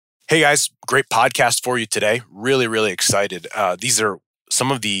Hey guys, great podcast for you today. Really, really excited. These are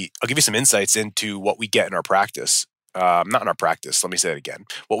some of I'll give you some insights into what we get in our practice. Not in our practice, let me say it again.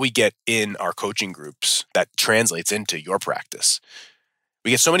 What we get in our coaching groups that translates into your practice.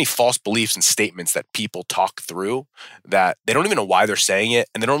 We get so many false beliefs and statements that people talk through that they don't even know why they're saying it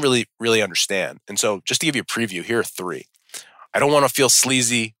and they don't really understand. And so just to give you a preview, here are 3. I don't want to feel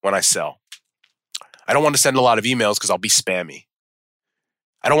sleazy when I sell. I don't want to send a lot of emails because I'll be spammy.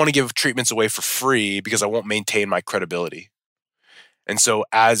 I don't want to give treatments away for free because I won't maintain my credibility. And so,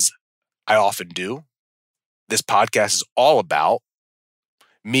 as I often do, this podcast is all about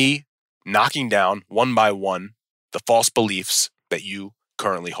me knocking down one by one the false beliefs that you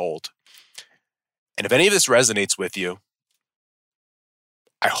currently hold. And if any of this resonates with you,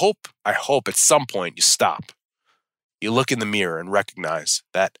 I hope at some point you stop. You look in the mirror and recognize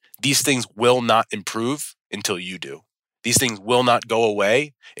that these things will not improve until you do. These things will not go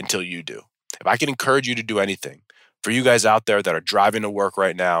away until you do. If I can encourage you to do anything, for you guys out there that are driving to work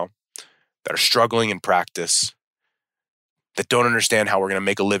right now, that are struggling in practice, that don't understand how we're going to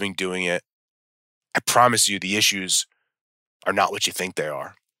make a living doing it, I promise you the issues are not what you think they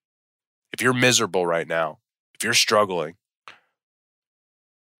are. If you're miserable right now, if you're struggling,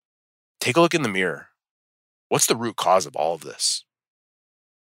 take a look in the mirror. What's the root cause of all of this?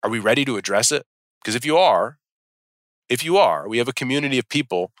 Are we ready to address it? Because if you are, we have a community of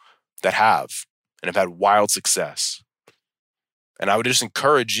people that have and have had wild success. And I would just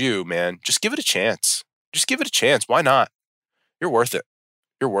encourage you, man, just give it a chance. Just give it a chance. Why not? You're worth it.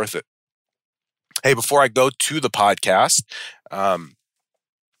 You're worth it. Hey, before I go to the podcast, I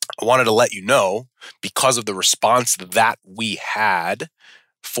wanted to let you know, because of the response that we had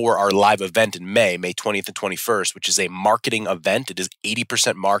for our live event in May 20th and 21st, which is a marketing event. It is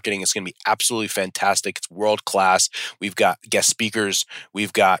 80% marketing. It's going to be absolutely fantastic. It's world class. We've got guest speakers.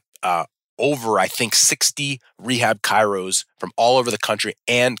 We've got over, I think, 60 rehab chiros from all over the country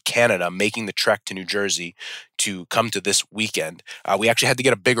and Canada making the trek to New Jersey to come to this weekend. We actually had to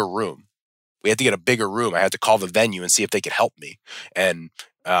get a bigger room. I had to call the venue and see if they could help me. And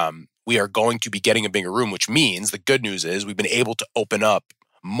we are going to be getting a bigger room, which means the good news is we've been able to open up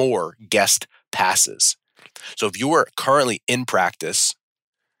more guest passes. So if you are currently in practice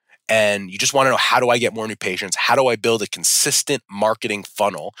and you just want to know, how do I get more new patients? How do I build a consistent marketing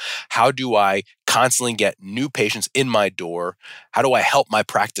funnel? How do I constantly get new patients in my door? How do I help my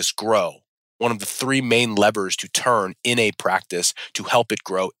practice grow? One of the 3 main levers to turn in a practice to help it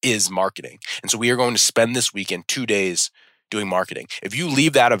grow is marketing. And so we are going to spend this weekend 2 days doing marketing. If you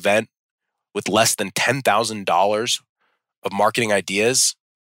leave that event with less than $10,000 of marketing ideas,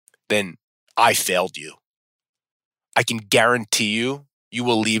 then I failed you. I can guarantee you, you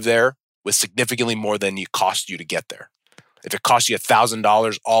will leave there with significantly more than it cost you to get there. If it costs you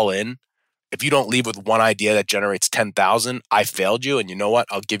 $1,000 all in, if you don't leave with one idea that generates $10,000, I failed you. And you know what?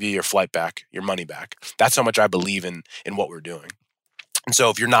 I'll give you your flight back, your money back. That's how much I believe in what we're doing. And so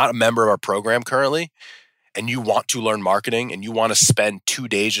if you're not a member of our program currently and you want to learn marketing and you want to spend 2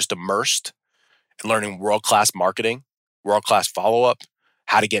 days just immersed in learning world-class marketing, world-class follow-up,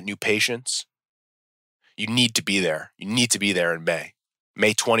 how to get new patients, you need to be there. You need to be there in May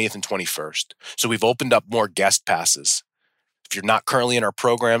 20th and 21st. So we've opened up more guest passes. If you're not currently in our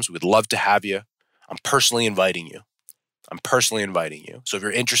programs, we'd love to have you. I'm personally inviting you. So if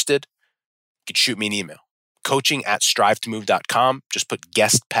you're interested, you can shoot me an email. coaching@strivetomove.com. Just put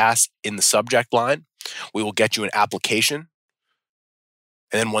guest pass in the subject line. We will get you an application.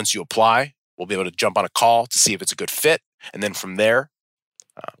 And then once you apply, we'll be able to jump on a call to see if it's a good fit. And then from there,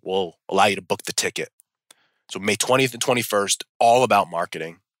 we'll allow you to book the ticket. So May 20th and 21st, all about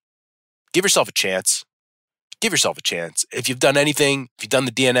marketing. Give yourself a chance. If you've done anything, if you've done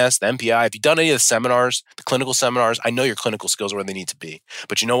the DNS, the MPI, if you've done any of the seminars, the clinical seminars, I know your clinical skills are where they need to be.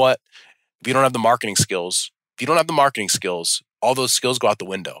 But you know what? If you don't have the marketing skills, all those skills go out the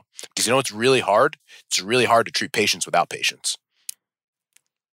window. Because you know what's really hard? It's really hard to treat patients without patients.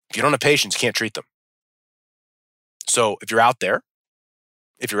 If you don't have patients, you can't treat them. So if you're out there,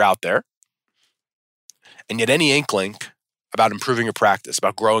 and yet any inkling about improving your practice,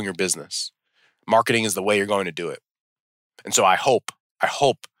 about growing your business, marketing is the way you're going to do it. And so I hope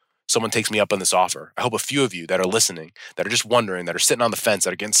someone takes me up on this offer. I hope a few of you that are listening, that are just wondering, that are sitting on the fence,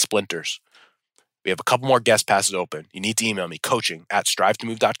 that are getting splinters. We have a couple more guest passes open. You need to email me,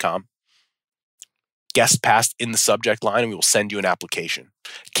 coaching@strivetomove.com. Guest pass in the subject line, and we will send you an application.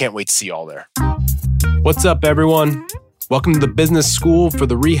 Can't wait to see you all there. What's up, everyone? Welcome to the Business School for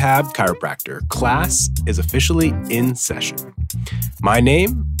the Rehab Chiropractor. Class is officially in session. My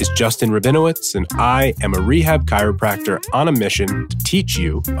name is Justin Rabinowitz, and I am a rehab chiropractor on a mission to teach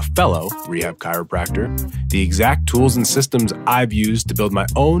you, a fellow rehab chiropractor, the exact tools and systems I've used to build my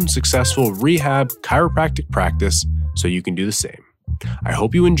own successful rehab chiropractic practice so you can do the same. I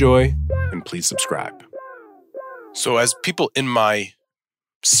hope you enjoy, and please subscribe. So as people in my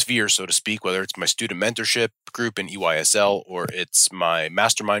sphere, so to speak, whether it's my student mentorship group in EYSL, or it's my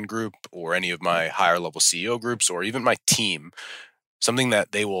mastermind group, or any of my higher level CEO groups, or even my team, something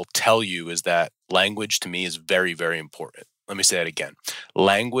that they will tell you is that language to me is very, very important. Let me say that again.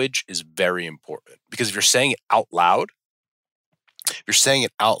 Language is very important because if you're saying it out loud,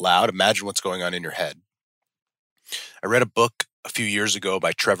 imagine what's going on in your head. I read a book a few years ago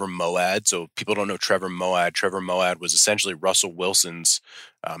by Trevor Moawad. So people don't know Trevor Moawad. Trevor Moawad was essentially Russell Wilson's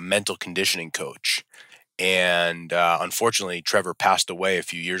mental conditioning coach. And unfortunately, Trevor passed away a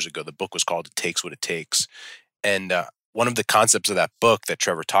few years ago. The book was called It Takes What It Takes. And one of the concepts of that book that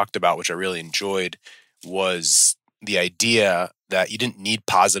Trevor talked about, which I really enjoyed, was the idea that you didn't need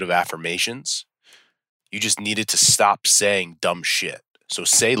positive affirmations. You just needed to stop saying dumb shit. So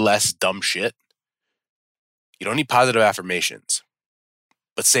say less dumb shit. You don't need positive affirmations,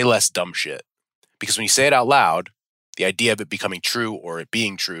 but say less dumb shit. Because when you say it out loud, the idea of it becoming true or it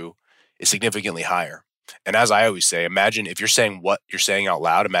being true is significantly higher. And as I always say, imagine if you're saying what you're saying out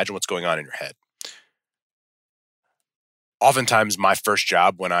loud, imagine what's going on in your head. Oftentimes, my first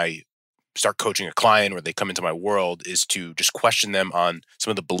job when I start coaching a client or they come into my world is to just question them on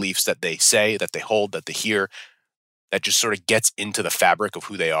some of the beliefs that they say, that they hold, that they hear, that just sort of gets into the fabric of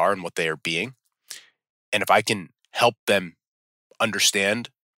who they are and what they are being. And if I can help them understand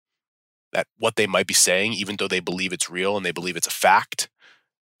that what they might be saying, even though they believe it's real and they believe it's a fact,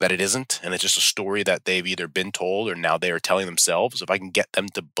 that it isn't, and it's just a story that they've either been told or now they are telling themselves, if I can get them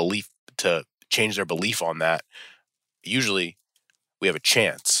to change their belief on that, usually we have a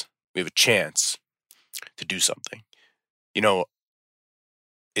chance. We have a chance to do something. You know,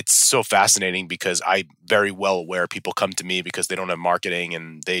 it's so fascinating because I'm very well aware people come to me because they don't have marketing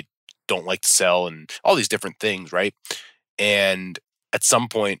and they don't like to sell and all these different things, right? And at some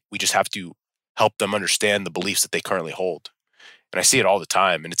point, we just have to help them understand the beliefs that they currently hold. And I see it all the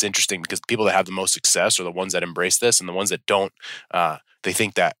time. And it's interesting because the people that have the most success are the ones that embrace this, and the ones that don't, they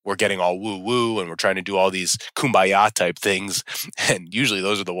think that we're getting all woo-woo and we're trying to do all these kumbaya type things. And usually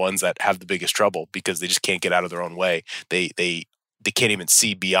those are the ones that have the biggest trouble because they just can't get out of their own way. They can't even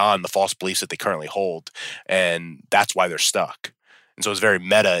see beyond the false beliefs that they currently hold. And that's why they're stuck. And so it's very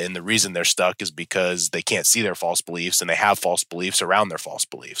meta, and the reason they're stuck is because they can't see their false beliefs and they have false beliefs around their false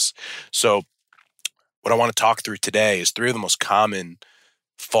beliefs. So what I want to talk through today is three of the most common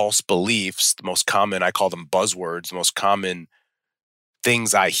false beliefs, the most common, I call them buzzwords, the most common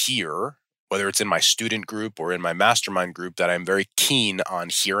things I hear, whether it's in my student group or in my mastermind group, that I'm very keen on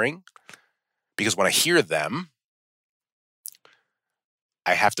hearing. Because when I hear them,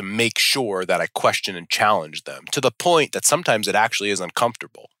 I have to make sure that I question and challenge them to the point that sometimes it actually is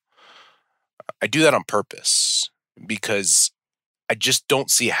uncomfortable. I do that on purpose because I just don't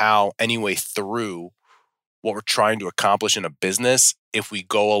see how any way through what we're trying to accomplish in a business if we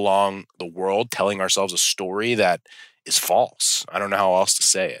go along the world telling ourselves a story that is false. I don't know how else to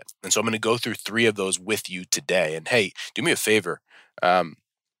say it. And so I'm going to go through three of those with you today. And hey, do me a favor.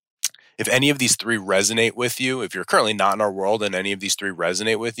 If any of these three resonate with you, if you're currently not in our world and any of these three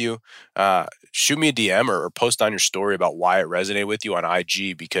resonate with you, shoot me a DM or post on your story about why it resonated with you on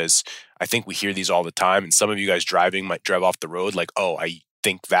IG, because I think we hear these all the time. And some of you guys driving might drive off the road like, oh, I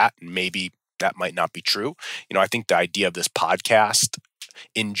think that, and maybe that might not be true. You know, I think the idea of this podcast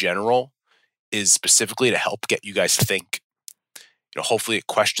in general is specifically to help get you guys think. You know, hopefully it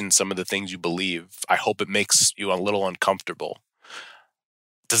questions some of the things you believe. I hope it makes you a little uncomfortable.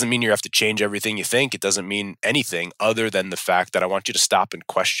 Doesn't mean you have to change everything you think. It doesn't mean anything other than the fact that I want you to stop and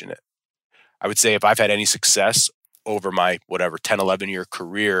question it. I would say if I've had any success over my 10, 11 year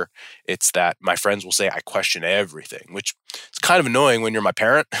career, it's that my friends will say I question everything, which is kind of annoying when you're my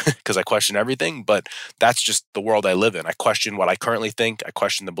parent because I question everything, but that's just the world I live in. I question what I currently think. I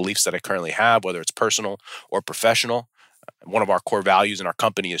question the beliefs that I currently have, whether it's personal or professional. One of our core values in our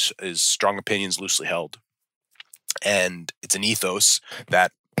company is strong opinions loosely held. And it's an ethos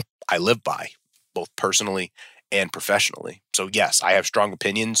that I live by, both personally and professionally. So yes, I have strong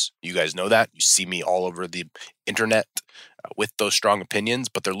opinions. You guys know that. You see me all over the internet with those strong opinions,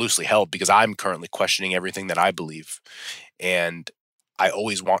 but they're loosely held because I'm currently questioning everything that I believe. And I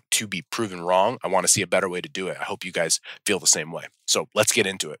always want to be proven wrong. I want to see a better way to do it. I hope you guys feel the same way. So let's get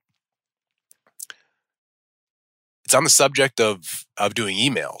into it. it's on the subject of doing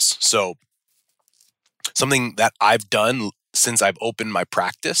emails. So something that I've done since I've opened my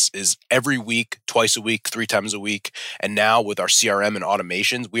practice is every week, twice a week, 3 times a week. And now with our CRM and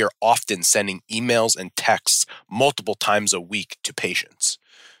automations, we are often sending emails and texts multiple times a week to patients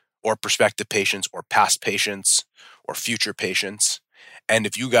or prospective patients or past patients or future patients. And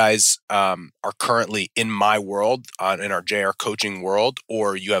if you guys are currently in my world, in our JR coaching world,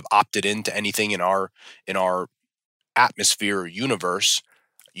 or you have opted into anything in our atmosphere or universe,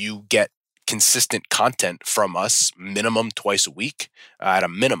 you get consistent content from us minimum twice a week, at a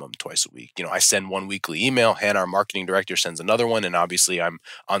minimum twice a week. I send one weekly email, Hannah, our marketing director, sends another one, and obviously I'm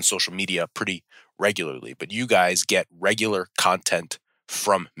on social media pretty regularly, but you guys get regular content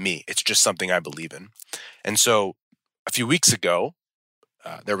from me. It's just something I believe in. And so a few weeks ago,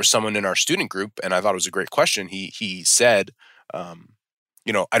 there was someone in our student group, and I thought it was a great question. He said, I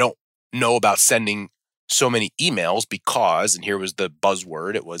don't know about sending so many emails because, and here was the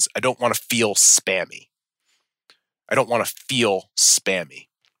buzzword, it was, I don't want to feel spammy. I don't want to feel spammy.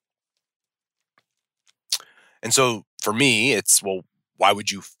 And so for me, it's, well, why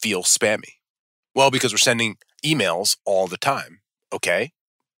would you feel spammy? Well, because we're sending emails all the time. Okay.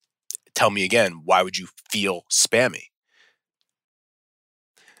 Tell me again, why would you feel spammy?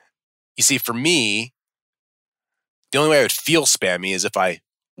 You see, for me, the only way I would feel spammy is if I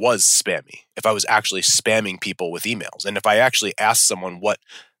was spammy, if I was actually spamming people with emails. And if I actually asked someone what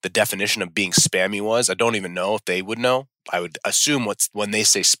the definition of being spammy was, I don't even know if they would know. I would assume when they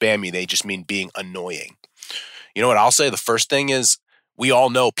say spammy, they just mean being annoying. You know what I'll say? The first thing is, we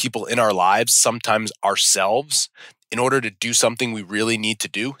all know people in our lives, sometimes ourselves, in order to do something we really need to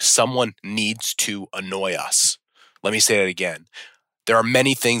do, someone needs to annoy us. Let me say that again. There are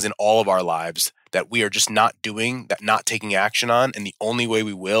many things in all of our lives that we are just not doing, that not taking action on, and the only way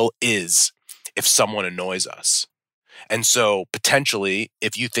we will is if someone annoys us. And so potentially,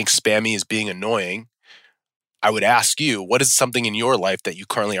 if you think spammy is being annoying, I would ask you, what is something in your life that you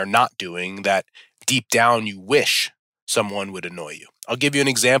currently are not doing that deep down you wish someone would annoy you? I'll give you an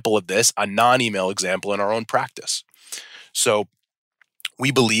example of this, a non-email example in our own practice. So we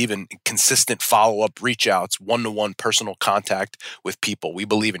believe in consistent follow-up, reach outs, one-to-one personal contact with people. We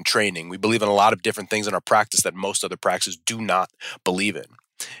believe in training. We believe in a lot of different things in our practice that most other practices do not believe in.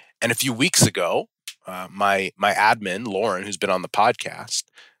 And a few weeks ago, my admin, Lauren, who's been on the podcast,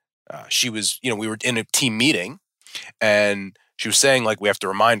 she was, we were in a team meeting, and she was saying, like, we have to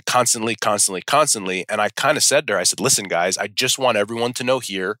remind constantly. And I kind of said to her, I said, listen, guys, I just want everyone to know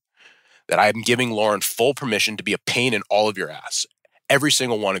here that I'm giving Lauren full permission to be a pain in all of your ass. Every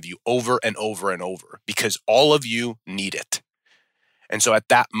single one of you, over and over and over, because all of you need it. And so at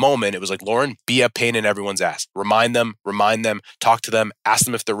that moment, it was like, Lauren, be a pain in everyone's ass. Remind them, talk to them, ask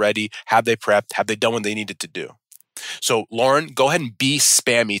them if they're ready. Have they prepped? Have they done what they needed to do? So Lauren, go ahead and be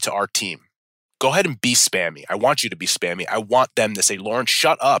spammy to our team. Go ahead and be spammy. I want you to be spammy. I want them to say, Lauren,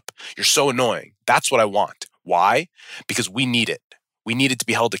 shut up. You're so annoying. That's what I want. Why? Because we need it. We need it to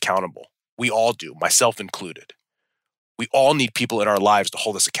be held accountable. We all do, myself included. We all need people in our lives to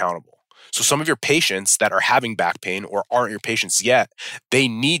hold us accountable. So some of your patients that are having back pain or aren't your patients yet, they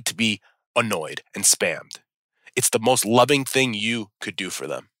need to be annoyed and spammed. It's the most loving thing you could do for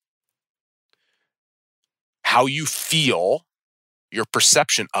them. How you feel, your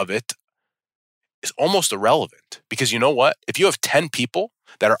perception of it, is almost irrelevant, because you know what? If you have 10 people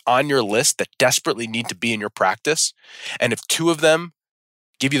that are on your list that desperately need to be in your practice, and if 2 of them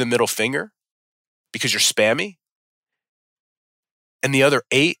give you the middle finger because you're spammy, and the other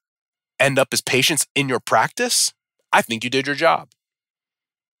 8 end up as patients in your practice, I think you did your job.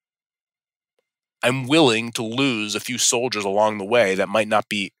 I'm willing to lose a few soldiers along the way that might not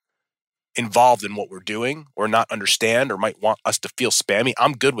be involved in what we're doing or not understand or might want us to feel spammy.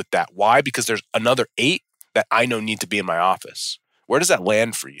 I'm good with that. Why? Because there's another 8 that I know need to be in my office. Where does that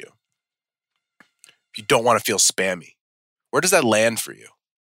land for you? If you don't want to feel spammy, where does that land for you?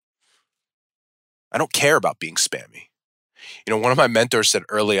 I don't care about being spammy. One of my mentors said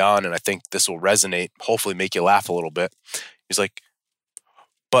early on, and I think this will resonate, hopefully make you laugh a little bit. He's like,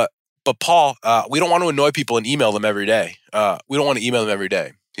 but Paul, we don't want to annoy people and email them every day. We don't want to email them every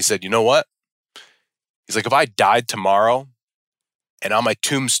day. He said, you know what? He's like, if I died tomorrow and on my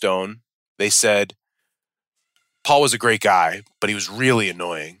tombstone, they said, Paul was a great guy, but he was really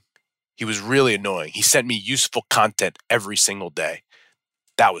annoying. He was really annoying. He sent me useful content every single day.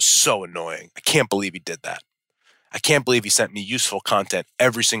 That was so annoying. I can't believe he did that. I can't believe he sent me useful content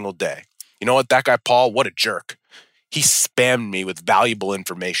every single day. You know what? That guy, Paul, what a jerk. He spammed me with valuable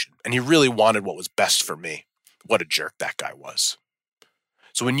information, and he really wanted what was best for me. What a jerk that guy was.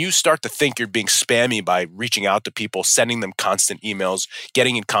 So when you start to think you're being spammy by reaching out to people, sending them constant emails,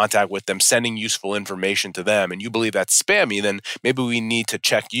 getting in contact with them, sending useful information to them, and you believe that's spammy, then maybe we need to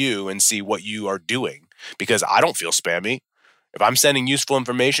check you and see what you are doing, because I don't feel spammy. If I'm sending useful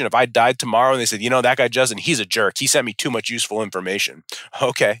information, if I died tomorrow and they said, that guy Justin, he's a jerk. He sent me too much useful information.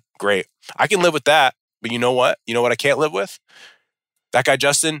 Okay, great. I can live with that. But you know what? You know what I can't live with? That guy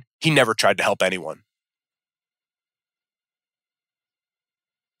Justin, he never tried to help anyone.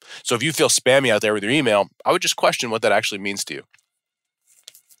 So if you feel spammy out there with your email, I would just question what that actually means to you.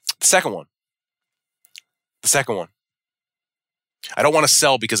 The second one. I don't want to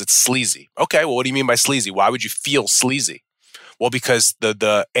sell because it's sleazy. Okay, well, what do you mean by sleazy? Why would you feel sleazy? Well, because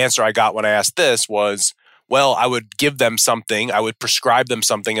the answer I got when I asked this was, well, I would give them something, I would prescribe them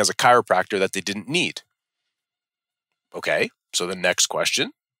something as a chiropractor that they didn't need. Okay, so the next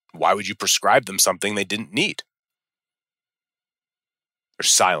question, why would you prescribe them something they didn't need?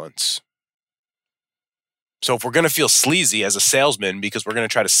 There's silence. So if we're going to feel sleazy as a salesman because we're going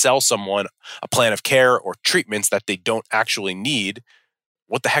to try to sell someone a plan of care or treatments that they don't actually need,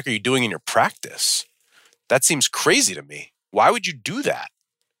 what the heck are you doing in your practice? That seems crazy to me. Why would you do that?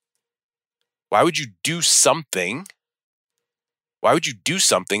 Why would you do something? Why would you do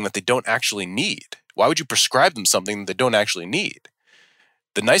something that they don't actually need? Why would you prescribe them something that they don't actually need?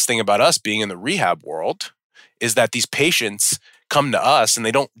 The nice thing about us being in the rehab world is that these patients come to us and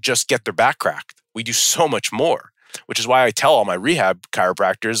they don't just get their back cracked. We do so much more, which is why I tell all my rehab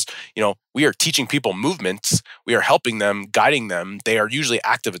chiropractors, we are teaching people movements. We are helping them, guiding them. They are usually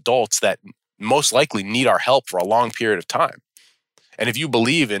active adults that most likely need our help for a long period of time. And if you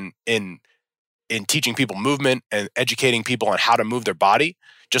believe in teaching people movement and educating people on how to move their body,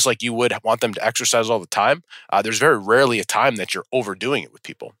 just like you would want them to exercise all the time, there's very rarely a time that you're overdoing it with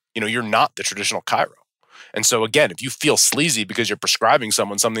people. You're not the traditional chiro. And so again, if you feel sleazy because you're prescribing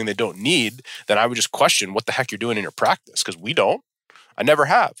someone something they don't need, then I would just question what the heck you're doing in your practice, because we don't. I never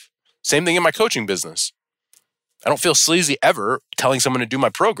have. Same thing in my coaching business. I don't feel sleazy ever telling someone to do my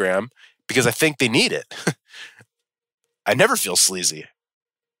program because I think they need it. I never feel sleazy.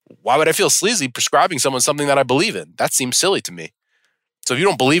 Why would I feel sleazy prescribing someone something that I believe in? That seems silly to me. So if you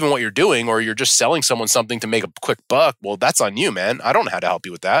don't believe in what you're doing, or you're just selling someone something to make a quick buck, well, that's on you, man. I don't know how to help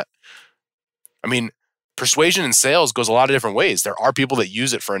you with that. I mean, persuasion in sales goes a lot of different ways. There are people that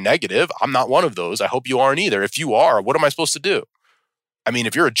use it for a negative. I'm not one of those. I hope you aren't either. If you are, what am I supposed to do? I mean,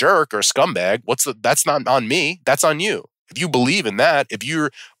 if you're a jerk or a scumbag, that's not on me. That's on you. If you believe in that, if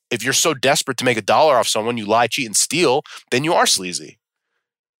you're so desperate to make $1 off someone, you lie, cheat, and steal, then you are sleazy.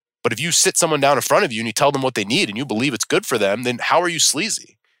 But if you sit someone down in front of you and you tell them what they need and you believe it's good for them, then how are you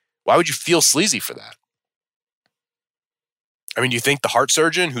sleazy? Why would you feel sleazy for that? I mean, do you think the heart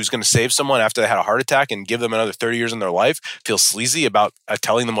surgeon who's going to save someone after they had a heart attack and give them another 30 years in their life feels sleazy about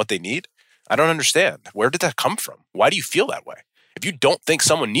telling them what they need? I don't understand. Where did that come from? Why do you feel that way? If you don't think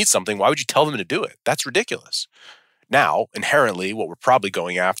someone needs something, why would you tell them to do it? That's ridiculous. Now, inherently, what we're probably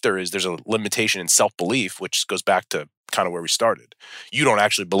going after is there's a limitation in self-belief, which goes back to kind of where we started. You don't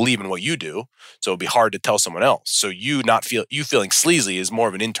actually believe in what you do, so it'd be hard to tell someone else. So you feeling sleazy is more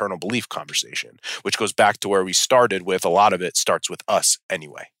of an internal belief conversation, which goes back to where we started with. A lot of it starts with us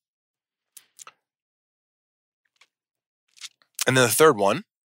anyway. And then the third one,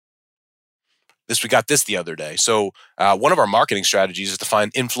 we got this the other day. So one of our marketing strategies is to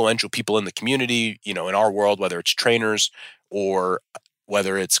find influential people in the community, in our world, whether it's trainers or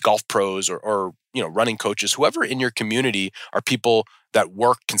whether it's golf pros or running coaches, whoever in your community are people that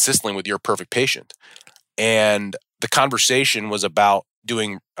work consistently with your perfect patient. And the conversation was about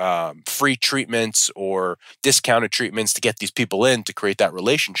doing free treatments or discounted treatments to get these people in to create that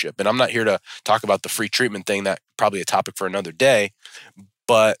relationship. And I'm not here to talk about the free treatment thing. That's probably a topic for another day.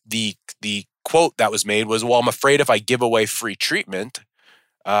 But the quote that was made was, well, I'm afraid if I give away free treatment,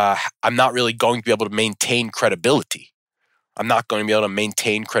 I'm not really going to be able to maintain credibility. I'm not going to be able to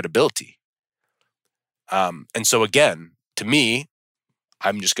maintain credibility. And so again, to me,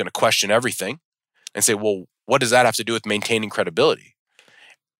 I'm just going to question everything and say, well, what does that have to do with maintaining credibility?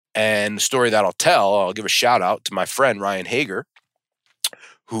 And the story that I'll give a shout out to my friend, Ryan Hager,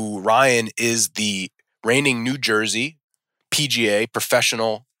 who Ryan is the reigning New Jersey PGA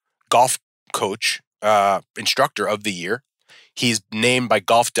professional golf coach, instructor of the year. He's named by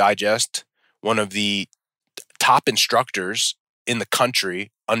Golf Digest one of the top instructors in the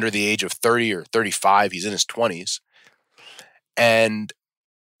country under the age of 30 or 35. He's in his 20s. And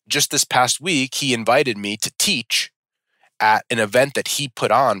just this past week, he invited me to teach at an event that he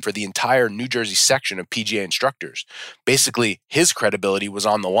put on for the entire New Jersey section of PGA instructors. Basically, his credibility was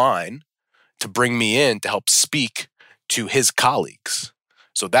on the line to bring me in to help speak to his colleagues.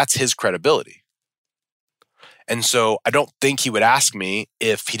 So that's his credibility. And so I don't think he would ask me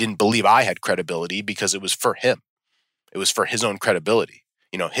if he didn't believe I had credibility, because it was for him. It was for his own credibility.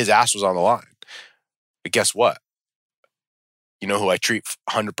 His ass was on the line. But guess what? You know who I treat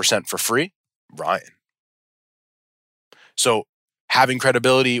 100% for free? Ryan. So having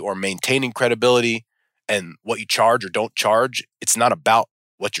credibility or maintaining credibility and what you charge or don't charge, it's not about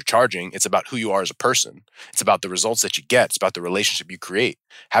what you're charging. It's about who you are as a person. It's about the results that you get. It's about the relationship you create.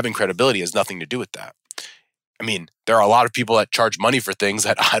 Having credibility has nothing to do with that. I mean, there are a lot of people that charge money for things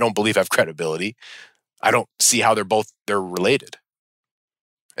that I don't believe have credibility. I don't see how they're related.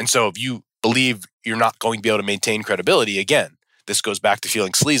 And so if you believe you're not going to be able to maintain credibility, again, this goes back to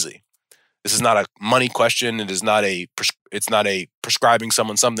feeling sleazy. This is not a money question. It's not a prescribing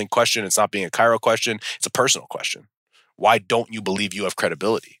someone something question. It's not being a chiro question. It's a personal question. Why don't you believe you have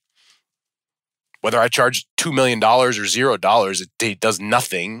credibility? Whether I charge $2 million or $0, it does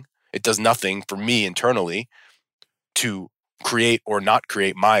nothing. It does nothing for me internally to create or not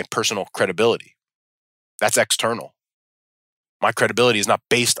create my personal credibility. That's external. My credibility is not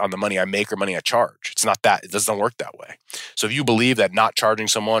based on the money I make or money I charge. It's not that. It doesn't work that way. So if you believe that not charging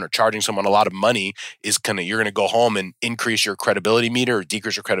someone or charging someone a lot of money is you're going to go home and increase your credibility meter or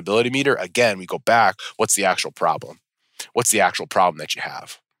decrease your credibility meter, again, we go back. What's the actual problem? What's the actual problem that you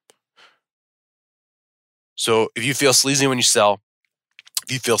have? So if you feel sleazy when you sell,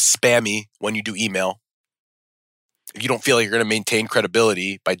 if you feel spammy when you do email, if you don't feel like you're going to maintain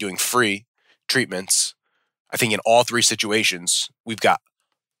credibility by doing free treatments, I think in all three situations, we've got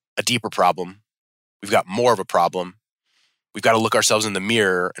a deeper problem. We've got more of a problem. We've got to look ourselves in the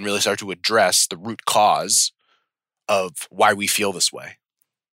mirror and really start to address the root cause of why we feel this way.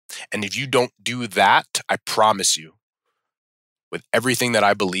 And if you don't do that, I promise you, with everything that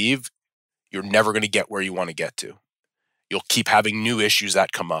I believe, you're never going to get where you want to get to. You'll keep having new issues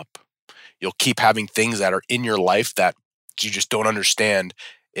that come up. You'll keep having things that are in your life that you just don't understand.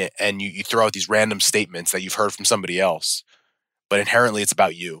 And you throw out these random statements that you've heard from somebody else. But inherently, it's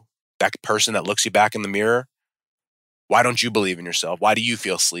about you. That person that looks you back in the mirror, why don't you believe in yourself? Why do you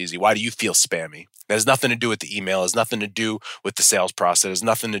feel sleazy? Why do you feel spammy? That has nothing to do with the email. It has nothing to do with the sales process. It has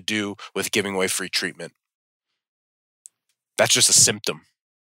nothing to do with giving away free treatment. That's just a symptom.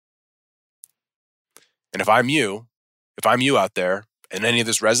 And if I'm you out there and any of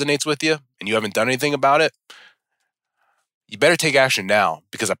this resonates with you and you haven't done anything about it, you better take action now,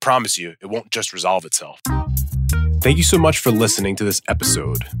 because I promise you, it won't just resolve itself. Thank you so much for listening to this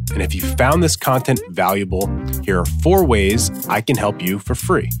episode. And if you found this content valuable, here are 4 ways I can help you for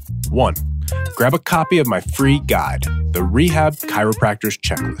free. 1, grab a copy of my free guide, the Rehab Chiropractor's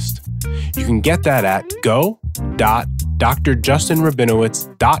Checklist. You can get that at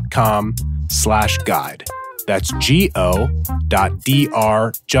go.drjustinrabinowitz.com/guide. That's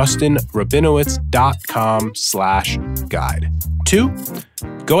go.drjustinrabinowitz.com/guide. 2,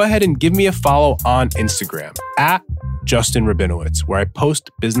 go ahead and give me a follow on Instagram at Justin Rabinowitz, where I post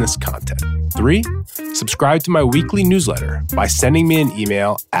business content. 3, subscribe to my weekly newsletter by sending me an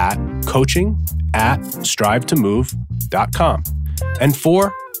email at coaching@strivetomove.com. And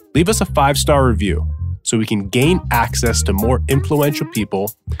 4, leave us a 5-star review so we can gain access to more influential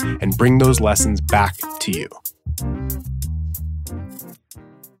people and bring those lessons back to you.